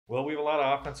Well, we have a lot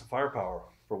of offensive firepower.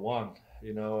 For one,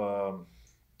 our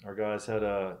guys had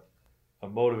a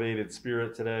motivated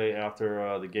spirit today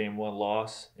after the game one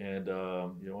loss, and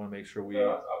want to make sure we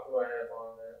were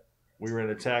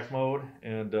in attack mode,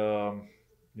 and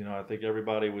I think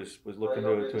everybody was looking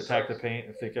to attack the paint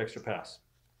and think extra pass.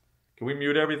 Can we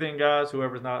mute everything, guys?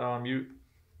 Whoever's not on mute,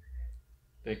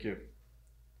 thank you.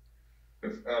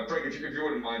 Frank, if you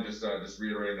wouldn't mind just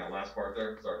reiterating that last part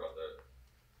there. Sorry about that.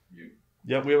 You.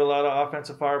 Yep, we have a lot of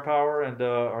offensive firepower, and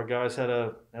our guys had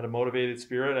a motivated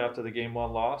spirit after the game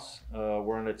one loss.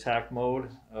 We're in attack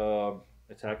mode,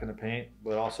 attacking the paint,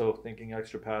 but also thinking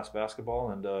extra pass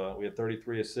basketball, and we had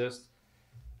 33 assists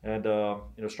and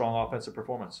strong offensive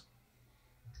performance.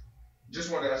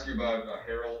 Just wanted to ask you about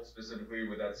Harold specifically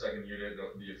with that second unit,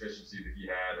 the efficiency that he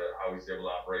had, how he's able to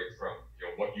operate from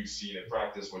what you've seen in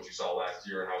practice, what you saw last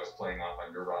year, and how it's playing off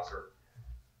on your roster.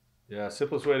 Yeah,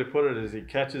 simplest way to put it is he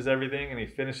catches everything and he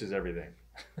finishes everything.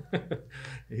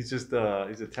 He's just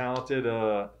he's a talented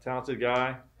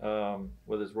guy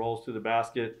with his rolls to the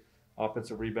basket,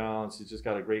 offensive rebounds. He's just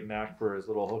got a great knack for his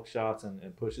little hook shots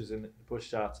and push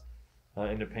shots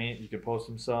in the paint. You can post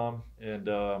him some, and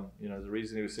there's a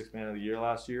reason he was sixth man of the year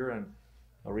last year, and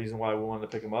a reason why we wanted to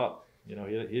pick him up.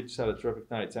 He just had a terrific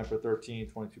night, 10 for 13,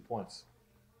 22 points.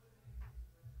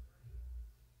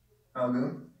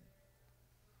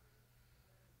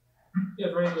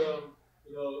 Yeah, Frank. It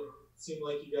seemed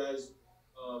like you guys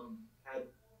had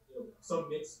some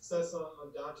mixed success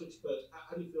on Doncic, but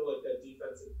how do you feel like that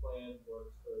defensive plan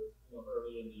worked for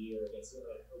early in the year against a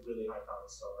really high-powered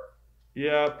star?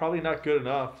 Yeah, probably not good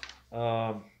enough.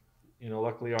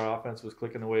 Luckily our offense was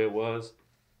clicking the way it was,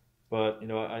 but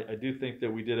I do think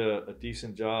that we did a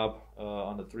decent job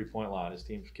on the 3-point line. His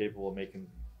team's capable of making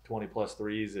 20 plus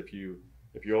threes if you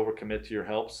overcommit to your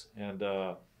helps, and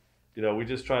we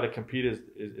just try to compete as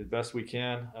best we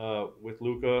can with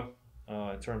Luka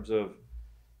in terms of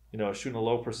shooting a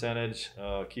low percentage,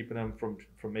 keeping him from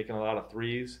making a lot of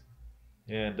threes,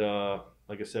 and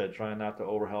like I said, trying not to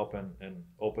overhelp and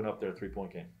open up their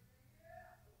 3-point game.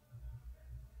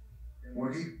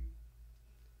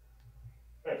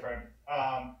 Hey, Frank.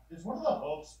 Is one of the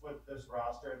hopes with this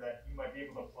roster that you might be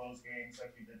able to close games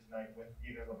like you did tonight with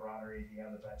either LeBron or AD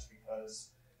on the bench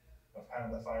because of kind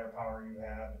of the firepower you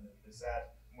have, and is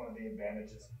that one of the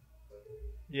advantages?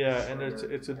 Yeah, and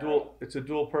it's a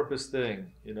dual purpose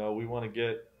thing. We want to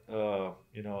get our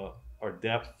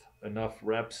depth enough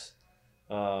reps,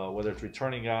 whether it's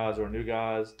returning guys or new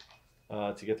guys,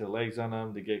 to get their legs on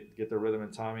them, to get their rhythm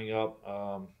and timing up.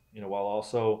 While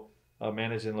also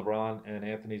managing LeBron and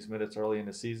Anthony's minutes early in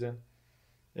the season,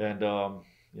 and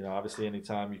obviously,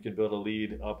 anytime you can build a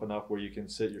lead up enough where you can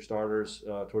sit your starters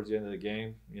towards the end of the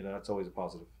game, that's always a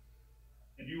positive.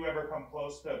 Did you ever come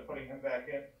close to putting him back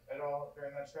in at all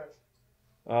during that stretch?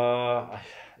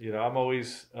 I'm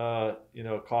always,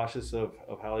 cautious of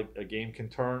how a game can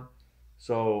turn.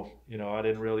 So, I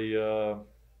didn't really,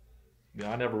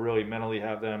 I never really mentally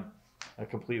have them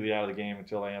completely out of the game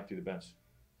until I empty the bench.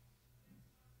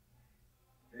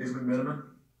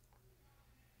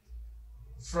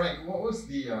 Frank, what was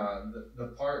the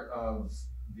part of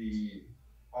the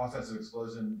offensive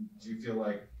explosion do you feel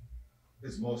like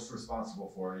is most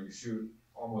responsible for? You shoot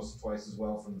almost twice as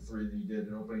well from the three that you did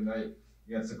in opening night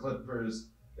against the Clippers.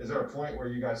 Is there a point where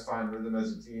you guys find rhythm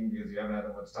as a team because you haven't had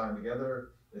that much time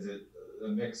together? Is it a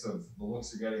mix of the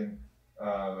looks you're getting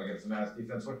against the Mavs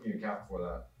defense? What can you account for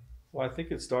that? Well, I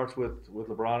think it starts with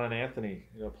LeBron and Anthony,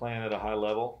 playing at a high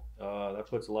level. That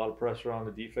puts a lot of pressure on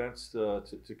the defense to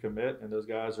commit, and those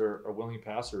guys are willing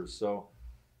passers. So,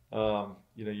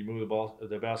 you move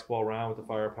the basketball around with the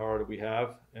firepower that we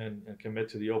have, and commit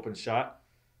to the open shot.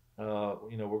 We're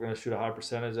going to shoot a high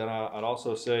percentage, and I'd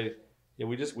also say,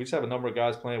 we just have a number of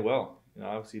guys playing well.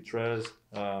 Obviously Trez,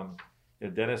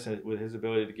 Dennis with his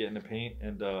ability to get in the paint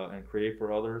and create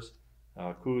for others.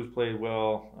 Kuz played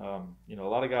well. A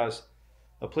lot of guys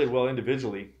played well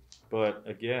individually, but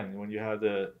again, when you have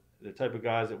the type of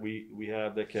guys that we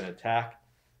have that can attack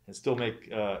and still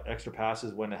make extra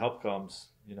passes when the help comes,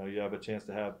 you have a chance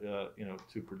to have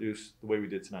to produce the way we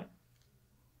did tonight.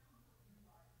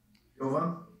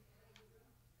 Jovan?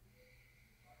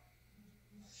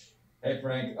 Hey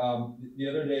Frank, the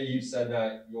other day you said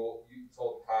that you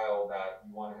told Kyle that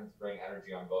you wanted him to bring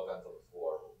energy on both ends of the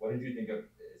floor. What did you think of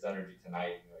his energy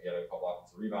tonight? He had a couple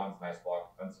offensive rebounds, nice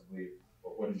block defensively.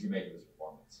 But what did you make of his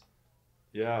performance?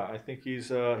 Yeah, I think he's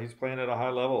playing at a high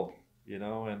level,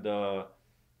 and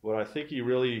what I think he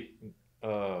really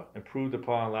improved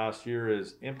upon last year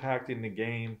is impacting the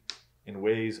game in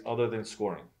ways other than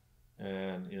scoring.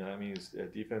 And that means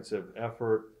defensive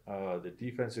effort, the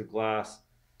defensive glass,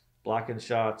 blocking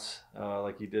shots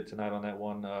like he did tonight on that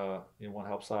one one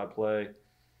help side play.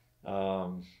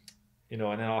 And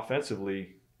then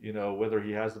offensively, whether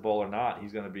he has the ball or not,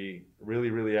 he's going to be really,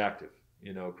 really active.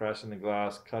 Crashing the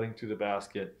glass, cutting to the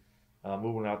basket,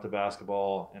 moving out the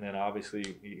basketball, and then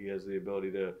obviously he has the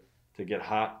ability to get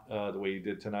hot the way he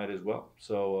did tonight as well.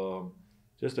 So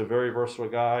just a very versatile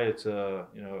guy. It's a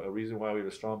reason why we have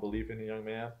a strong belief in the young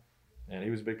man, and he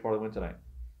was a big part of the win tonight.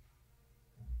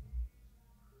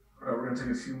 All right, we're gonna take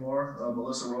a few more.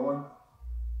 Melissa Rowland.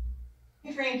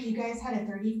 Hey Frank, you guys had a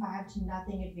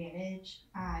 35-0 advantage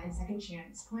in second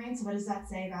chance points. What does that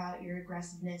say about your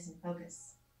aggressiveness and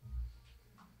focus?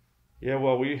 Yeah,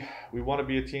 well, we want to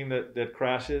be a team that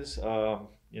crashes.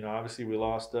 Obviously we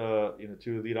lost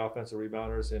two elite offensive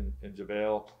rebounders in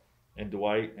JaVale and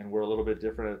Dwight, and we're a little bit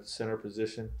different at the center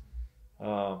position.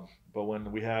 But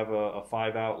when we have a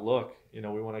 5-out look, we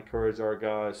want to encourage our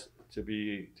guys to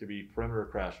be perimeter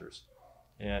crashers.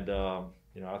 And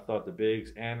I thought the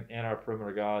bigs and our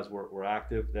perimeter guys were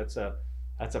active. That's a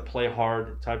play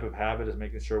hard type of habit, is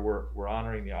making sure we're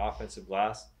honoring the offensive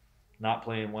glass, not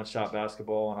playing one-shot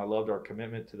basketball. And I loved our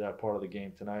commitment to that part of the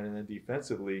game tonight. And then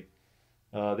defensively,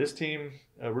 this team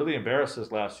really embarrassed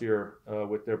us last year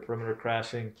with their perimeter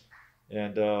crashing,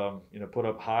 and put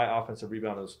up high offensive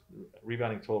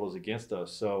rebounding totals against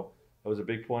us. So that was a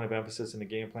big point of emphasis in the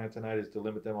game plan tonight, is to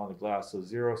limit them on the glass. So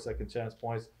 0 second chance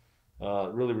points,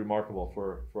 really remarkable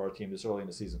for our team this early in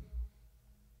the season.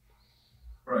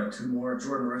 All right, two more.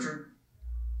 Jordan Richard.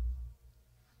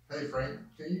 Hey Frank,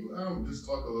 can you just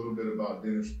talk a little bit about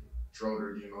Dennis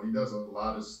Schroeder? He does a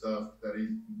lot of stuff that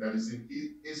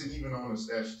isn't even on the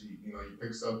stat sheet. He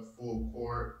picks up full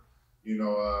court, in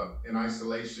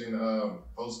isolation,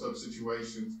 post-up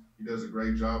situations. He does a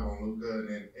great job on Luka, and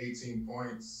then 18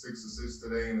 points, 6 assists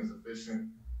today, and is efficient.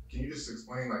 Can you just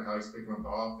explain how he's picking up the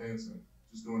offense and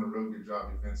just doing a real good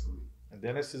job defensively? And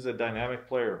Dennis is a dynamic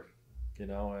player, and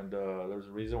there's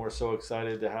a reason we're so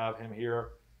excited to have him here.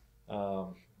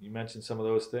 You mentioned some of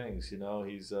those things.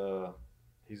 He's a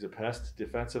pest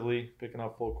defensively, picking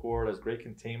up full court, has great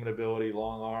containment ability,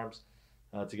 long arms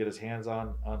to get his hands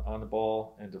on the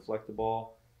ball and deflect the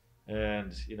ball.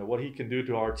 And what he can do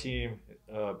to our team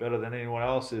better than anyone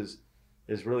else is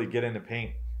really get in the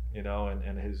paint,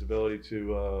 and his ability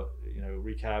to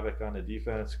wreak havoc on the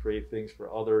defense, create things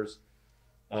for others,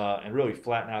 and really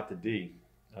flatten out the D,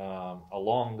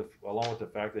 along with the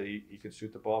fact that he can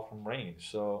shoot the ball from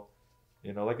range. So,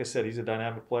 like I said, he's a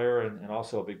dynamic player and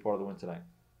also a big part of the win tonight.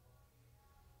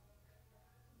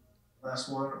 Last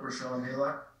one, Rashawn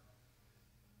Halak.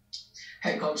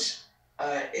 Hey, Coach.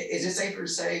 Is it safer to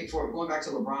say, for going back to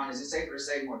LeBron, is it safer to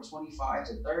say more 25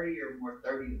 to 30 or more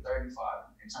 30 to 35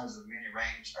 in terms of minute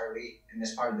range early in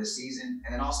this part of the season?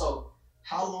 And then also,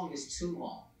 how long is too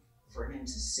long for him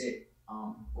to sit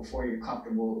before you're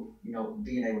comfortable,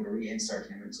 being able to reinsert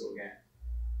him into a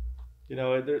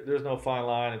game? There's no fine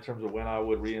line in terms of when I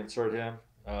would reinsert him.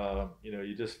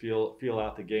 You just feel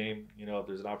out the game. If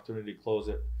there's an opportunity to close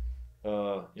it,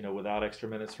 without extra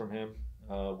minutes from him,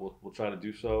 we'll try to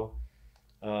do so.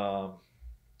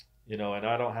 And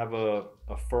I don't have a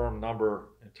firm number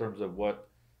in terms of what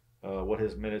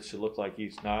his minutes should look like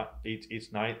each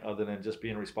night, other than just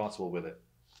being responsible with it.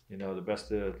 The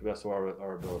best of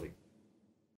our ability.